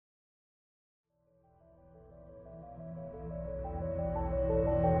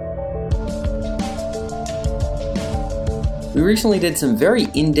We recently did some very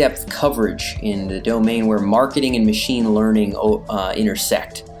in-depth coverage in the domain where marketing and machine learning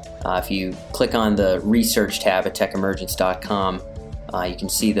intersect. If you click on the research tab at techemergence.com, you can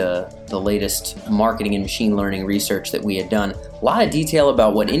see the latest marketing and machine learning research that we had done. A lot of detail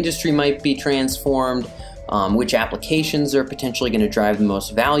about what industry might be transformed, which applications are potentially going to drive the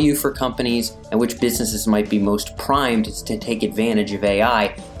most value for companies, and which businesses might be most primed to take advantage of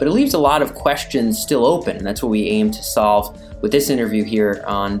AI. But it leaves a lot of questions still open, and that's what we aim to solve with this interview here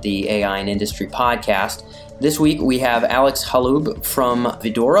on the AI and Industry podcast. This week we have Alex Haloub from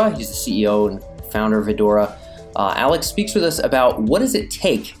Vidora. He's the CEO and founder of Vidora. Alex speaks with us about what does it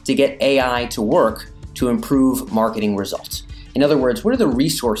take to get AI to work to improve marketing results. In other words, what are the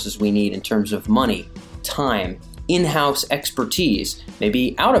resources we need in terms of money, time, in-house expertise,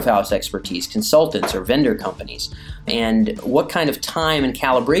 maybe out-of-house expertise, consultants or vendor companies, and what kind of time and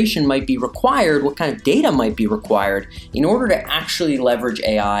calibration might be required, what kind of data might be required in order to actually leverage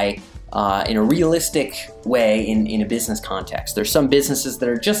AI in a realistic way in a business context. There's some businesses that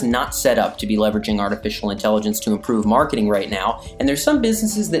are just not set up to be leveraging artificial intelligence to improve marketing right now, and there's some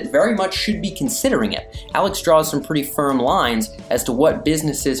businesses that very much should be considering it. Alex draws some pretty firm lines as to what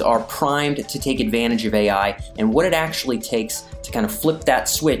businesses are primed to take advantage of AI and what it actually takes to kind of flip that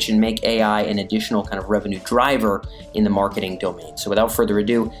switch and make AI an additional kind of revenue driver in the marketing domain. So without further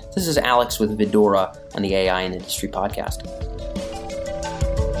ado, this is Alex with Vidora on the AI and Industry podcast.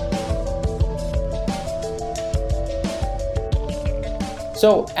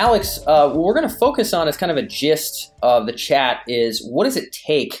 So, Alex, what we're going to focus on as kind of a gist of the chat is what does it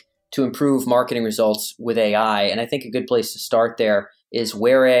take to improve marketing results with AI? And I think a good place to start there is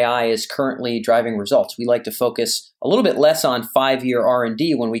where AI is currently driving results. We like to focus a little bit less on 5-year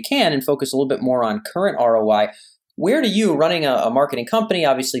R&D when we can and focus a little bit more on current ROI. Where do you, running a marketing company,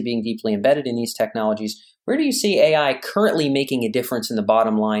 obviously being deeply embedded in these technologies, where do you see AI currently making a difference in the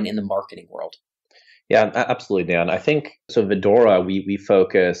bottom line in the marketing world? Yeah, absolutely, Dan. I think, so Vidora, we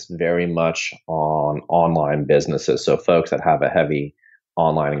focus very much on online businesses. So folks that have a heavy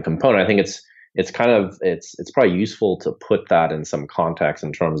online component. I think it's probably useful to put that in some context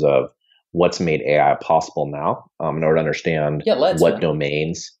in terms of what's made AI possible now, in order to understand what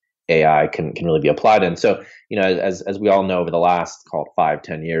domains AI can really be applied in. So, as we all know, over the last, call it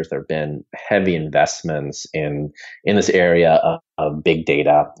 5-10 years, there have been heavy investments in this area of big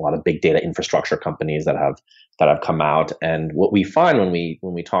data, a lot of big data infrastructure companies that have come out. And what we find when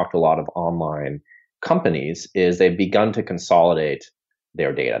we talk to a lot of online companies is they've begun to consolidate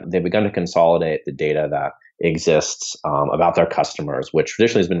their data. They've begun to consolidate the data that exists about their customers, which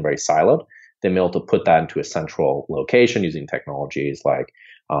traditionally has been very siloed. They've been able to put that into a central location using technologies like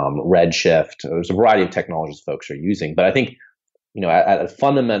Redshift. There's a variety of technologies folks are using, but I think, at a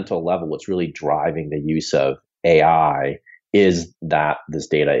fundamental level, what's really driving the use of AI is that this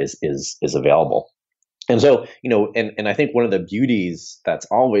data is available. And so, and I think one of the beauties that's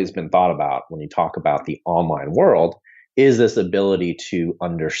always been thought about when you talk about the online world is this ability to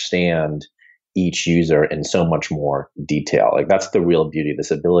understand each user in so much more detail. Like, that's the real beauty,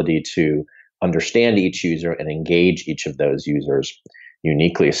 this ability to understand each user and engage each of those users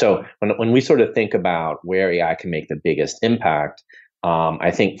uniquely. So when we sort of think about where AI can make the biggest impact,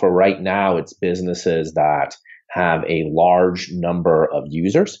 I think for right now, it's businesses that have a large number of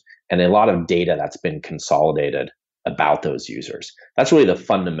users and a lot of data that's been consolidated about those users. That's really the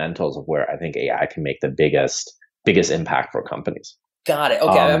fundamentals of where I think AI can make the biggest impact for companies. Got it.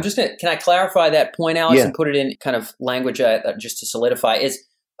 Okay, can I clarify that point, Alex, and put it in kind of language just to solidify?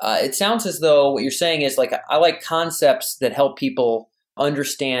 It sounds as though what you're saying is like, I like concepts that help people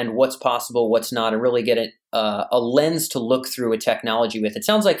understand what's possible, what's not, and really get a lens to look through a technology with. It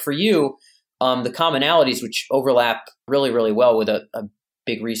sounds like for you, the commonalities which overlap really, really well with a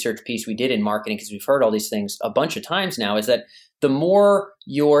big research piece we did in marketing, because we've heard all these things a bunch of times now, is that the more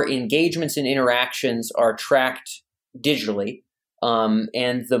your engagements and interactions are tracked digitally,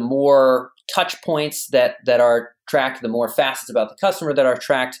 and the more touch points that are tracked, the more facets about the customer that are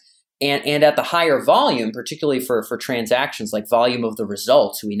tracked, and at the higher volume, particularly for transactions, like volume of the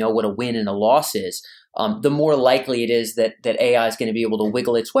results, we know what a win and a loss is, the more likely it is that AI is going to be able to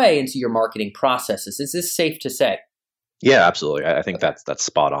wiggle its way into your marketing processes. Is this safe to say? Yeah, absolutely. I think that's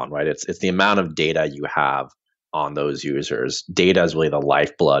spot on, right? It's the amount of data you have on those users. Data is really the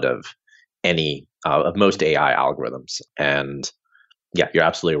lifeblood of most AI algorithms. And yeah, you're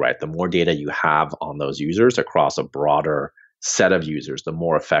absolutely right. The more data you have on those users across a broader set of users, the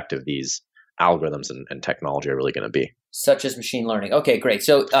more effective these algorithms and technology are really going to be. Such as machine learning. Okay, great.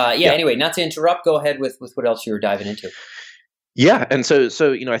 So anyway, not to interrupt, go ahead with what else you were diving into. Yeah, and so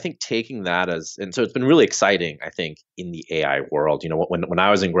I think taking that as, and so it's been really exciting. I think in the AI world, when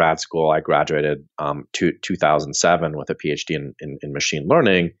I was in grad school, I graduated 2007 with a PhD in machine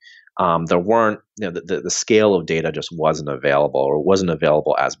learning. There weren't, the scale of data just wasn't available, or wasn't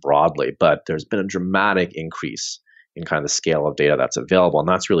available as broadly. But there's been a dramatic increase in kind of the scale of data that's available, and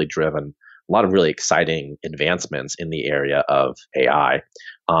that's really driven a lot of really exciting advancements in the area of AI.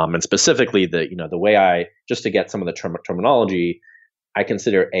 And specifically, the way I, just to get some of the terminology, I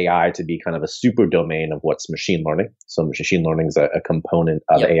consider AI to be kind of a super domain of what's machine learning. So machine learning is a component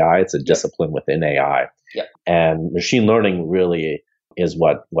of Yep. AI. It's a Yep. discipline within AI. Yep. And machine learning really is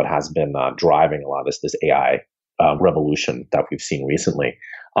what has been driving a lot of this AI revolution that we've seen recently.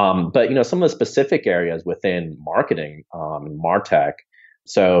 But some of the specific areas within marketing, MarTech,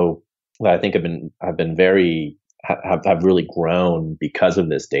 so that I think have been very have really grown because of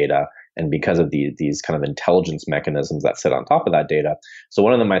this data, and because of these kind of intelligence mechanisms that sit on top of that data. So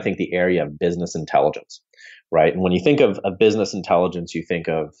one of them, I think, the area of business intelligence, right? And when you think of business intelligence, you think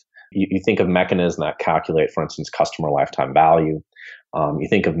of mechanisms that calculate, for instance, customer lifetime value. You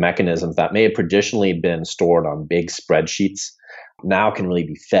think of mechanisms that may have traditionally been stored on big spreadsheets, now can really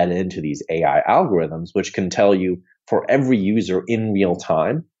be fed into these AI algorithms, which can tell you for every user in real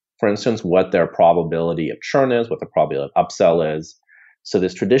time, for instance, what their probability of churn is, what the probability of upsell is. So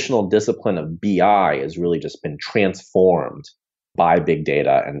this traditional discipline of BI has really just been transformed by big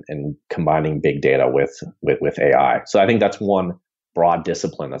data, and combining big data with AI. So I think that's one broad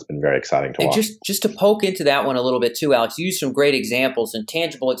discipline that's been very exciting to And watch. just to poke into that one a little bit too, Alex, you use some great examples, and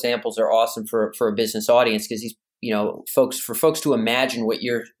tangible examples are awesome for a business audience, because these, folks to imagine what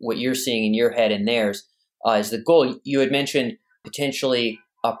you're seeing in your head and theirs is the goal. You had mentioned potentially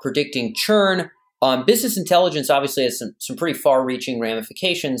predicting churn. Business intelligence obviously has some pretty far-reaching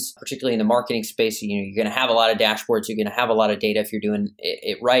ramifications, particularly in the marketing space. You're going to have a lot of dashboards. You're going to have a lot of data if you're doing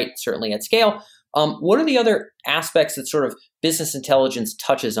it right, certainly at scale. What are the other aspects that sort of business intelligence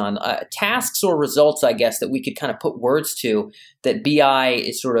touches on? Tasks or results, I guess, that we could kind of put words to, that BI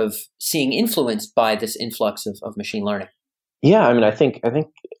is sort of seeing influenced by this influx of machine learning? Yeah, I mean, I think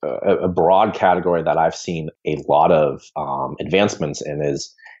a broad category that I've seen a lot of advancements in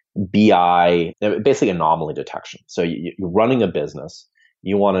is BI, basically anomaly detection. So you're running a business.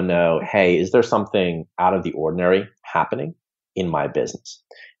 You want to know, hey, is there something out of the ordinary happening in my business?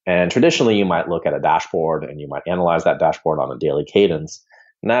 And traditionally, you might look at a dashboard and you might analyze that dashboard on a daily cadence.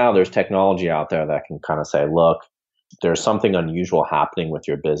 Now there's technology out there that can kind of say, look, there's something unusual happening with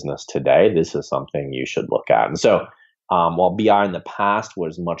your business today. This is something you should look at. And so while BI in the past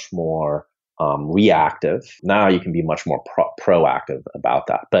was much more reactive, now you can be much more proactive about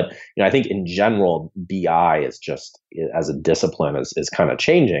that. But I think in general, BI is just, as a discipline, is kind of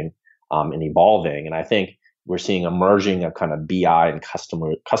changing and evolving. And I think we're seeing a merging of kind of BI and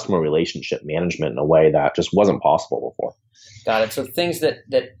customer relationship management in a way that just wasn't possible before. Got it. So things that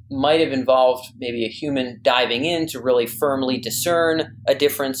might have involved maybe a human diving in to really firmly discern a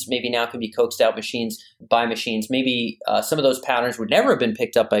difference, maybe now can be coaxed out by machines. Maybe some of those patterns would never have been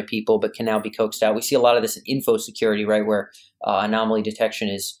picked up by people, but can now be coaxed out. We see a lot of this in info security, right, where anomaly detection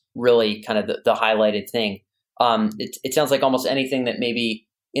is really kind of the highlighted thing. It sounds like almost anything that maybe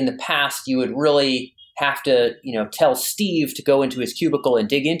in the past you would really have to, tell Steve to go into his cubicle and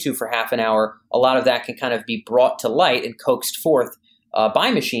dig into for half an hour. A lot of that can kind of be brought to light and coaxed forth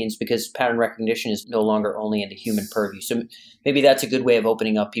by machines, because pattern recognition is no longer only in the human purview. So maybe that's a good way of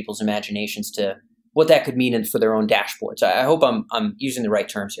opening up people's imaginations to what that could mean for their own dashboards. I hope I'm using the right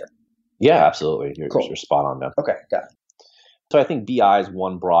terms here. Yeah, absolutely. Cool. You're spot on, man. Okay, got it. So I think BI is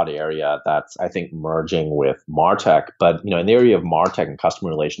one broad area that's, I think, merging with MarTech. But in the area of MarTech and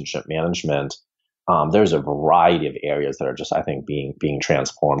customer relationship management, there's a variety of areas that are just, I think, being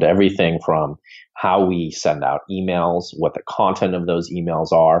transformed. Everything from how we send out emails, what the content of those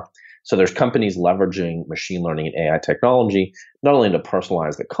emails are. So there's companies leveraging machine learning and AI technology, not only to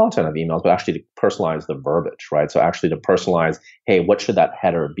personalize the content of emails, but actually to personalize the verbiage, right? So actually to personalize, hey, what should that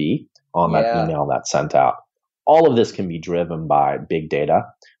header be on that email that's sent out? All of this can be driven by big data.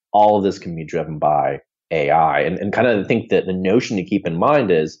 All of this can be driven by AI. And kind of I think that the notion to keep in mind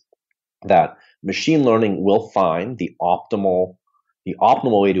is that machine learning will find the optimal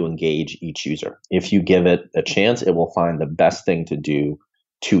way to engage each user. If you give it a chance, it will find the best thing to do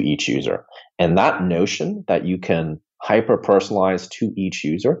to each user. And that notion that you can hyper personalize to each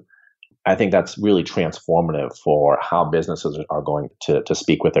user, I think that's really transformative for how businesses are going to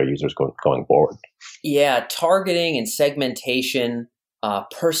speak with their users going forward. Yeah, targeting and segmentation,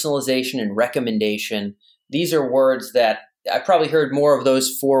 personalization and recommendation. These are words that I probably heard more of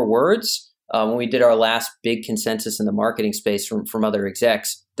those four words when we did our last big consensus in the marketing space from other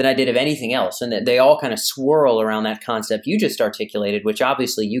execs than I did of anything else. And they all kind of swirl around that concept you just articulated, which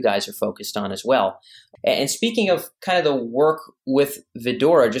obviously you guys are focused on as well. And speaking of kind of the work with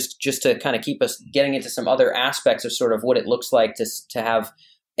Vidora, just to kind of keep us getting into some other aspects of sort of what it looks like to have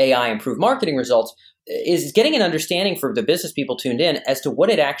AI improve marketing results, is getting an understanding for the business people tuned in as to what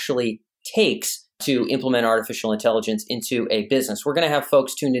it actually takes to implement artificial intelligence into a business. We're going to have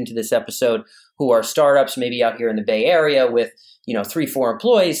folks tuned into this episode who are startups, maybe out here in the Bay Area with, 3-4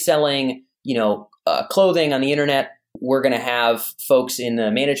 employees selling, clothing on the internet. We're going to have folks in the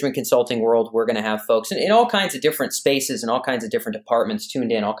management consulting world. We're going to have folks in all kinds of different spaces and all kinds of different departments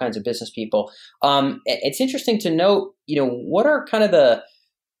tuned in, all kinds of business people. It's interesting to note, what are kind of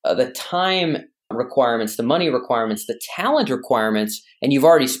the time requirements, the money requirements, the talent requirements, and you've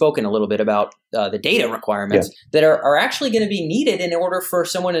already spoken a little bit about the data requirements that are actually going to be needed in order for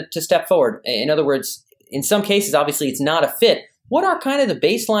someone to step forward. In other words, in some cases, obviously, it's not a fit. What are kind of the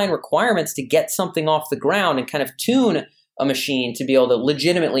baseline requirements to get something off the ground and kind of tune a machine to be able to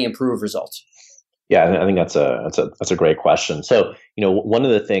legitimately improve results? Yeah, I think that's a great question. So, one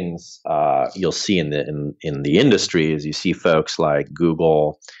of the things you'll see in the industry is you see folks like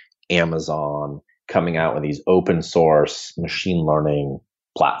Google, Amazon coming out with these open source machine learning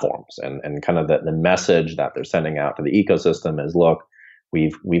platforms, and kind of the message that they're sending out to the ecosystem is, look,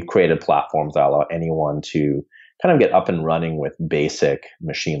 we've created platforms that allow anyone to kind of get up and running with basic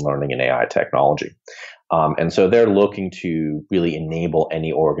machine learning and AI technology. And so they're looking to really enable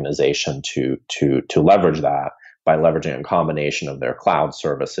any organization to leverage that by leveraging a combination of their cloud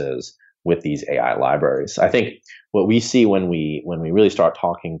services with these AI libraries. I think what we see when we really start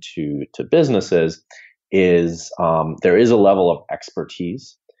talking to businesses is there is a level of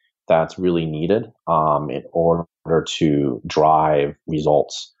expertise that's really needed in order to drive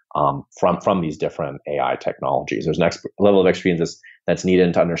results from these different AI technologies. There's an level of experience that's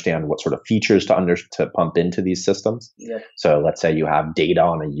needed to understand what sort of features to pump into these systems. Yep. So let's say you have data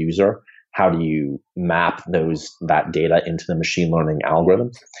on a user. How do you map that data into the machine learning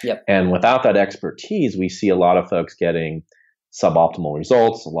algorithms? Yep. And without that expertise, we see a lot of folks getting suboptimal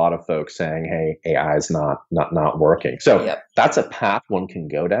results. A lot of folks saying, "Hey, AI is not working." So that's a path one can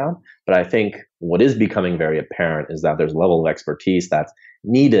go down. But I think what is becoming very apparent is that there's a level of expertise that's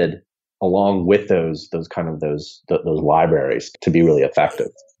needed along with those libraries to be really effective.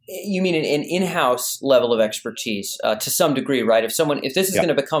 You mean an in-house level of expertise to some degree, right? If this is going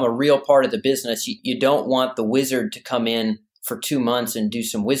to become a real part of the business, you don't want the wizard to come in for 2 months and do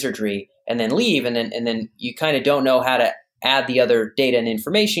some wizardry and then leave, and then you kind of don't know how to add the other data and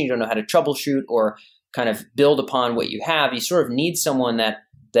information. You don't know how to troubleshoot or kind of build upon what you have. You sort of need someone that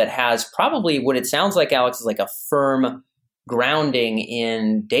has probably what it sounds like, Alex, is like a firm grounding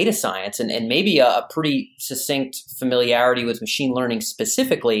in data science and maybe a pretty succinct familiarity with machine learning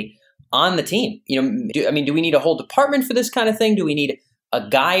specifically on the team. Do we need a whole department for this kind of thing? Do we need a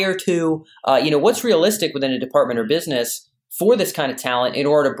guy or two? What's realistic within a department or business for this kind of talent in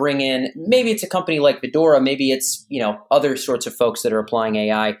order to bring in, maybe it's a company like Vidora, maybe it's, other sorts of folks that are applying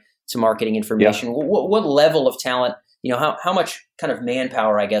AI to marketing information. Yeah. What level of talent, how much kind of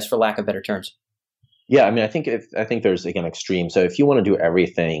manpower, I guess, for lack of better terms? Yeah, I think there's, again, extreme. So if you want to do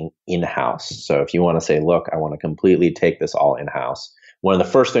everything in-house, so if you want to say, look, I want to completely take this all in-house, one of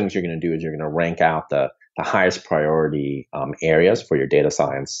the first things you're going to do is you're going to rank out the highest priority areas for your data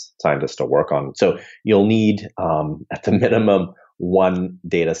scientists to work on. So you'll need, at the minimum, one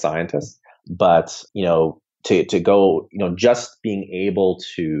data scientist. But to go, just being able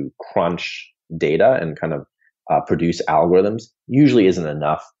to crunch data and kind of produce algorithms usually isn't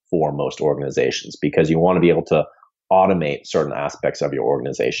enough for most organizations, because you want to be able to automate certain aspects of your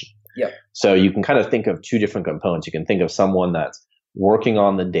organization. Yep. So you can kind of think of two different components. You can think of someone that's working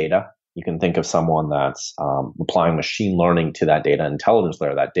on the data. You can think of someone that's applying machine learning to that data, intelligence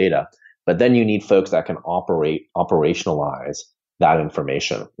layer of that data. But then you need folks that can operationalize that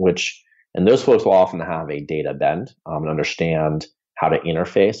information, and those folks will often have a data bend and understand how to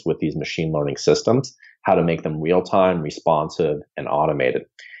interface with these machine learning systems, how to make them real-time, responsive, and automated.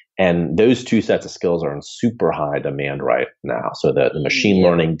 And those two sets of skills are in super high demand right now. So the machine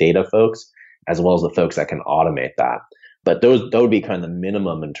learning data folks, as well as the folks that can automate that. But that would be kind of the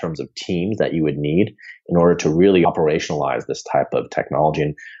minimum in terms of teams that you would need in order to really operationalize this type of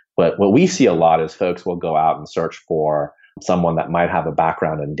technology. But what we see a lot is folks will go out and search for someone that might have a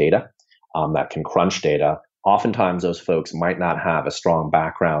background in data, that can crunch data. Oftentimes those folks might not have a strong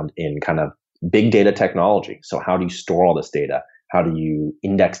background in kind of big data technology. So how do you store all this data? How do you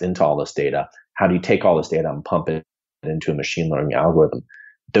index into all this data? How do you take all this data and pump it into a machine learning algorithm?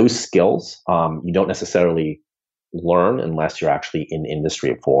 those skills you don't necessarily learn unless you're actually in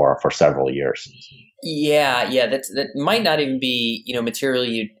industry for several years. Yeah, that might not even be,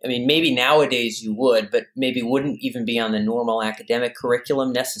 material maybe nowadays you would, but maybe wouldn't even be on the normal academic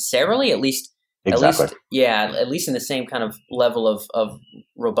curriculum necessarily, at least Exactly. at least in the same kind of level of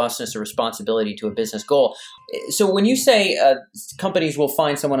robustness or responsibility to a business goal. So when you say companies will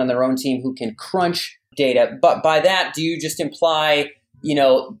find someone on their own team who can crunch data, but by that, do you just imply,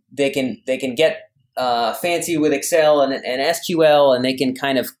 they can get fancy with Excel and SQL, and they can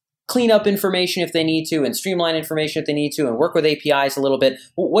kind of clean up information if they need to, and streamline information if they need to, and work with APIs a little bit?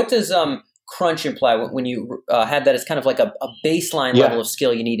 What does crunch imply when you had that as kind of like a baseline level of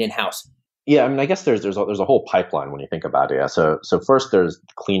skill you need in-house? Yeah, I guess there's a whole pipeline when you think about it. Yeah. So first there's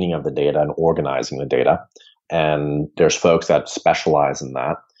cleaning of the data and organizing the data, and there's folks that specialize in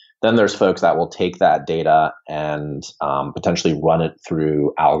that. Then there's folks that will take that data and potentially run it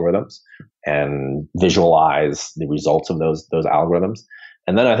through algorithms and visualize the results of those algorithms.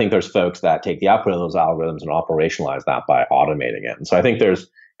 And then I think there's folks that take the output of those algorithms and operationalize that by automating it. And so I think there's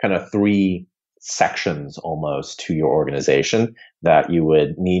kind of three sections almost to your organization that you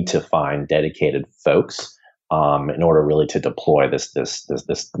would need to find dedicated folks in order really to deploy this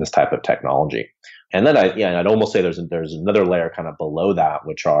type of technology. And then I'd almost say there's another layer kind of below that,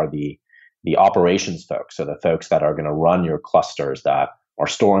 which are the operations folks. So the folks that are going to run your clusters that are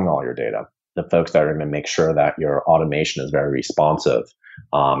storing all your data, the folks that are going to make sure that your automation is very responsive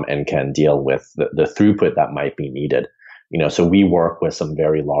and can deal with the throughput that might be needed. So we work with some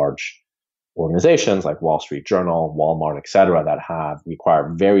very large organizations like Wall Street Journal, Walmart, et cetera, that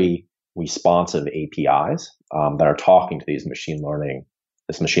require very responsive APIs that are talking to this machine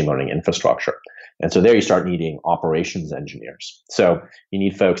learning infrastructure. And so there you start needing operations engineers. So you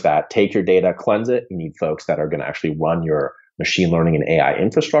need folks that take your data, cleanse it. You need folks that are going to actually run your machine learning and AI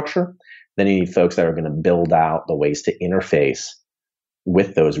infrastructure. Then you need folks that are going to build out the ways to interface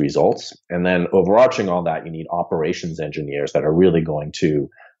with those results. And then overarching all that, you need operations engineers that are really going to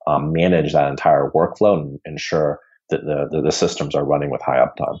manage that entire workflow and ensure that the systems are running with high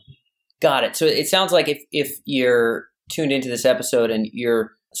uptime. Got it. So it sounds like if you're tuned into this episode and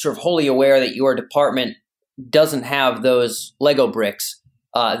you're sort of wholly aware that your department doesn't have those Lego bricks,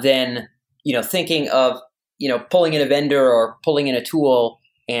 then, thinking of, pulling in a vendor or pulling in a tool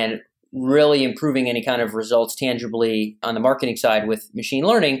and really improving any kind of results tangibly on the marketing side with machine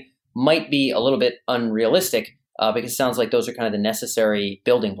learning might be a little bit unrealistic. Because it sounds like those are kind of the necessary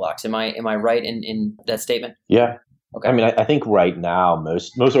building blocks. Am I right in that statement? Yeah. Okay. I think right now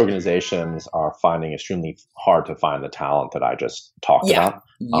most organizations are finding extremely hard to find the talent that I just talked about.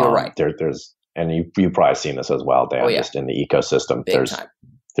 You're right. There's and you've probably seen this as well, Dan. Just in the ecosystem,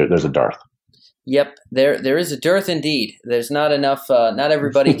 there's a dearth. Yep, there is a dearth indeed. There's not enough. Not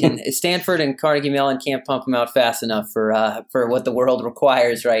everybody can. Stanford and Carnegie Mellon can't pump them out fast enough for what the world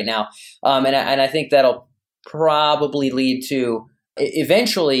requires right now. And I think that'll probably lead to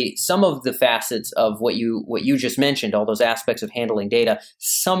eventually some of the facets of what you just mentioned, all those aspects of handling data,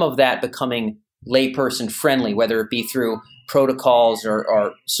 some of that becoming layperson friendly, whether it be through protocols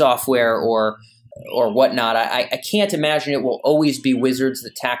or software or whatnot. I can't imagine it will always be wizards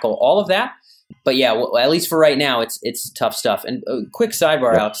that tackle all of that. But yeah, well, at least for right now, it's tough stuff. And a quick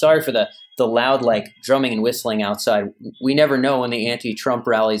sidebar, Alex, sorry for the loud drumming and whistling outside. We never know when the anti-Trump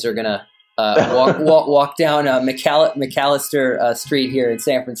rallies are going to walk down McAllister Street here in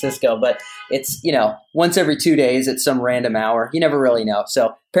San Francisco, but it's once every 2 days at some random hour. You never really know.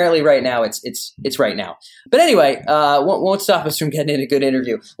 So apparently, right now it's right now. But anyway, won't stop us from getting in a good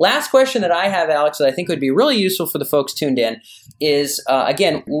interview. Last question that I have, Alex, that I think would be really useful for the folks tuned in is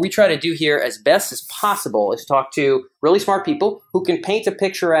again, what we try to do here as best as possible is talk to really smart people who can paint a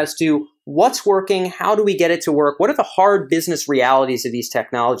picture as to what's working, how do we get it to work, what are the hard business realities of these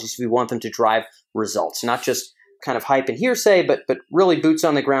technologies if we want them to drive results, not just kind of hype and hearsay, but really boots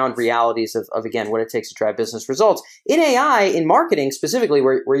on the ground realities of again, what it takes to drive business results. In AI, in marketing specifically,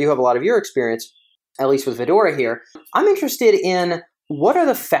 where you have a lot of your experience, at least with Vidora here, I'm interested in what are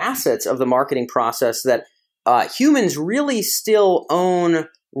the facets of the marketing process that humans really still own,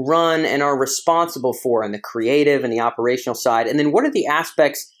 run, and are responsible for in the creative and the operational side, and then what are the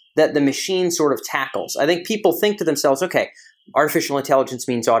aspects that the machine sort of tackles. I think people think to themselves, okay, artificial intelligence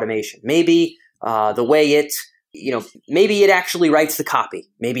means automation. Maybe the way it, maybe it actually writes the copy.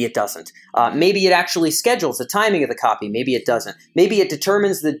 Maybe it doesn't. Maybe it actually schedules the timing of the copy. Maybe it doesn't. Maybe it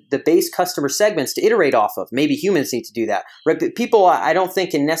determines the base customer segments to iterate off of. Maybe humans need to do that. Right? But people, I don't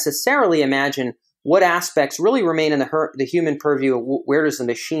think, can necessarily imagine what aspects really remain in the human purview. Where does the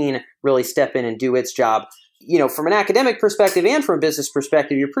machine really step in and do its job? from an academic perspective and from a business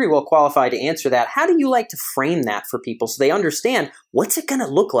perspective, you're pretty well qualified to answer that. How do you like to frame that for people so they understand what's it going to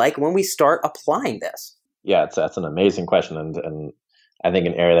look like when we start applying this? Yeah, that's an amazing question, and I think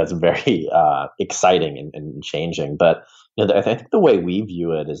an area that's very exciting and changing. But I think the way we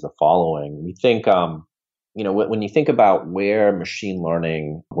view it is the following: we think, when you think about where machine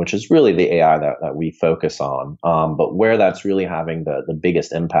learning, which is really the AI that we focus on, but where that's really having the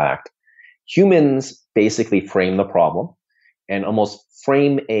biggest impact, humans basically frame the problem and almost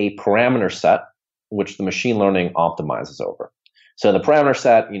frame a parameter set which the machine learning optimizes over. So the parameter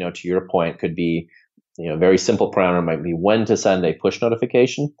set, to your point, could be, a very simple parameter might be when to send a push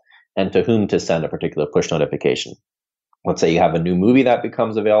notification and to whom to send a particular push notification. Let's say you have a new movie that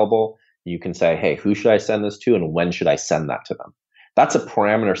becomes available. You can say, hey, who should I send this to and when should I send that to them? That's a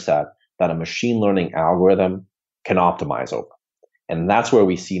parameter set that a machine learning algorithm can optimize over. And that's where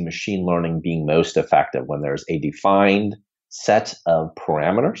we see machine learning being most effective, when there's a defined set of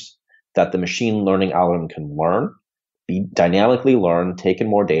parameters that the machine learning algorithm can learn, be dynamically learn, take in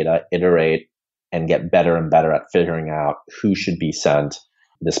more data, iterate, and get better and better at figuring out who should be sent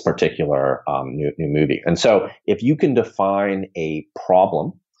this particular new movie. And so if you can define a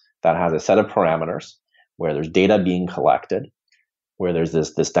problem that has a set of parameters where there's data being collected, where there's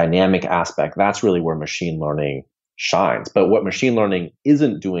this dynamic aspect, that's really where machine learning shines. But what machine learning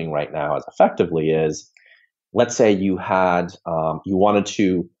isn't doing right now as effectively is, let's say you wanted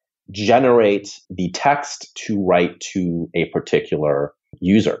to generate the text to write to a particular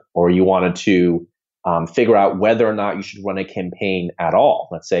user, or you wanted to figure out whether or not you should run a campaign at all.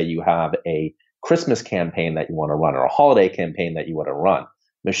 Let's say you have a Christmas campaign that you want to run, or a holiday campaign that you want to run.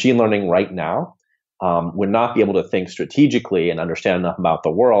 Machine learning right now would not be able to think strategically and understand enough about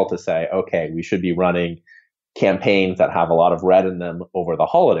the world to say, okay, we should be running campaigns that have a lot of red in them over the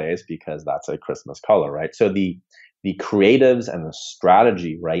holidays because that's a Christmas color, right? So the creatives and the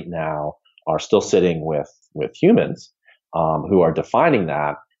strategy right now are still sitting with humans who are defining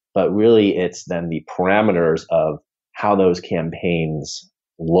that, but really it's then the parameters of how those campaigns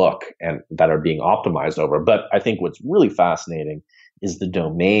look and that are being optimized over. But I think what's really fascinating is the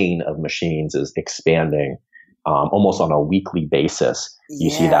domain of machines is expanding almost on a weekly basis. You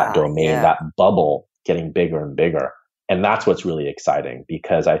see that domain, that bubble getting bigger and bigger. And that's what's really exciting,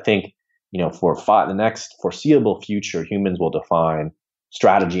 because I think, for the next foreseeable future, humans will define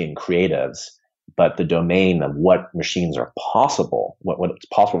strategy and creatives, but the domain of what machines are possible, what's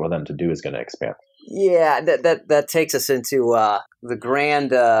possible for them to do is going to expand. Yeah, that takes us into the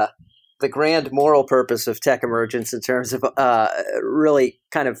grand moral purpose of tech emergence in terms of really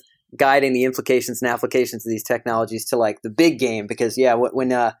kind of guiding the implications and applications of these technologies to like the big game. Because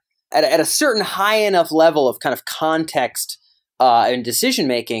when at a certain high enough level of kind of context and decision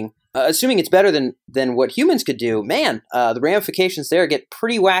making, assuming it's better than what humans could do, man, the ramifications there get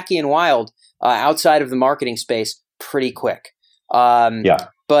pretty wacky and wild outside of the marketing space pretty quick.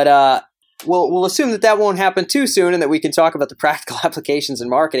 But we'll assume that won't happen too soon, and that we can talk about the practical applications in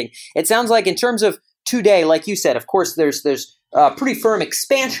marketing. It sounds like in terms of today, like you said, of course, there's pretty firm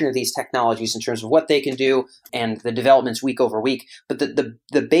expansion of these technologies in terms of what they can do and the developments week over week. But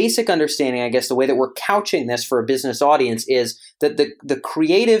the basic understanding, I guess, the way that we're couching this for a business audience is that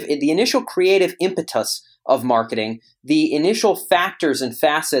the initial creative impetus of marketing, the initial factors and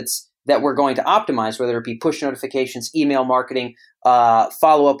facets that we're going to optimize, whether it be push notifications, email marketing,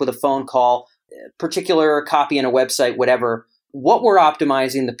 follow up with a phone call, particular copy on a website, whatever, what we're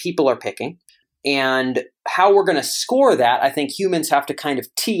optimizing, the people are picking. And how we're going to score that, I think humans have to kind of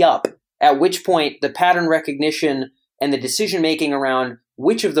tee up, at which point the pattern recognition and the decision-making around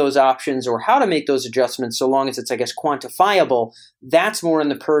which of those options or how to make those adjustments, so long as it's, I guess, quantifiable, that's more in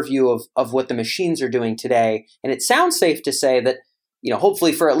the purview of what the machines are doing today. And it sounds safe to say that,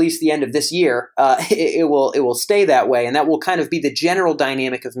 hopefully for at least the end of this year, it will stay that way. And that will kind of be the general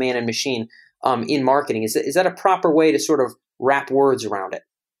dynamic of man and machine in marketing. Is that a proper way to sort of wrap words around it?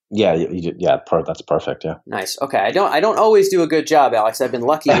 Yeah, that's perfect. Yeah. Nice. Okay. I don't always do a good job, Alex. I've been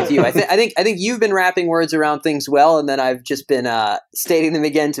lucky with you. I think you've been wrapping words around things well, and then I've just been stating them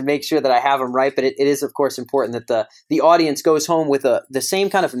again to make sure that I have them right. But it is, of course, important that the audience goes home with the same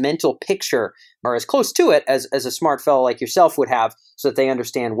kind of mental picture, or as close to it as a smart fellow like yourself would have, so that they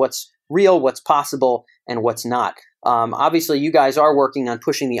understand what's real, what's possible, and what's not. Obviously, you guys are working on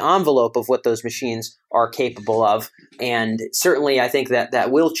pushing the envelope of what those machines are capable of. And certainly, I think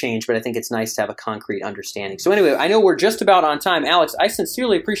that will change, but I think it's nice to have a concrete understanding. So anyway, I know we're just about on time. Alex, I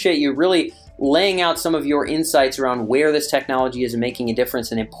sincerely appreciate you really laying out some of your insights around where this technology is making a difference,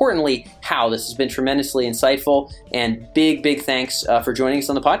 and importantly, how. This has been tremendously insightful, and big thanks for joining us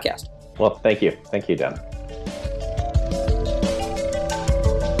on the podcast. Well, thank you. Thank you, Dan.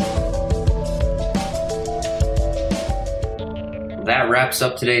 that wraps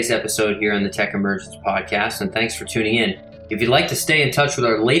up today's episode here on the Tech Emergence Podcast, and thanks for tuning in. If you'd like to stay in touch with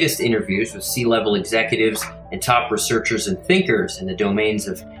our latest interviews with C-level executives and top researchers and thinkers in the domains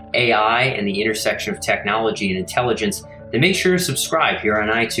of AI and the intersection of technology and intelligence, then make sure to subscribe here on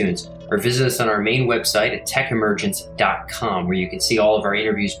iTunes or visit us on our main website at techemergence.com, where you can see all of our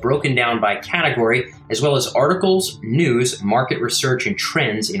interviews broken down by category, as well as articles, news, market research, and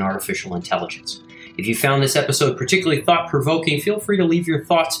trends in artificial intelligence. If you found this episode particularly thought-provoking, feel free to leave your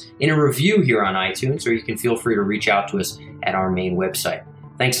thoughts in a review here on iTunes, or you can feel free to reach out to us at our main website.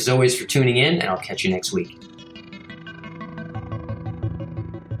 Thanks as always for tuning in, and I'll catch you next week.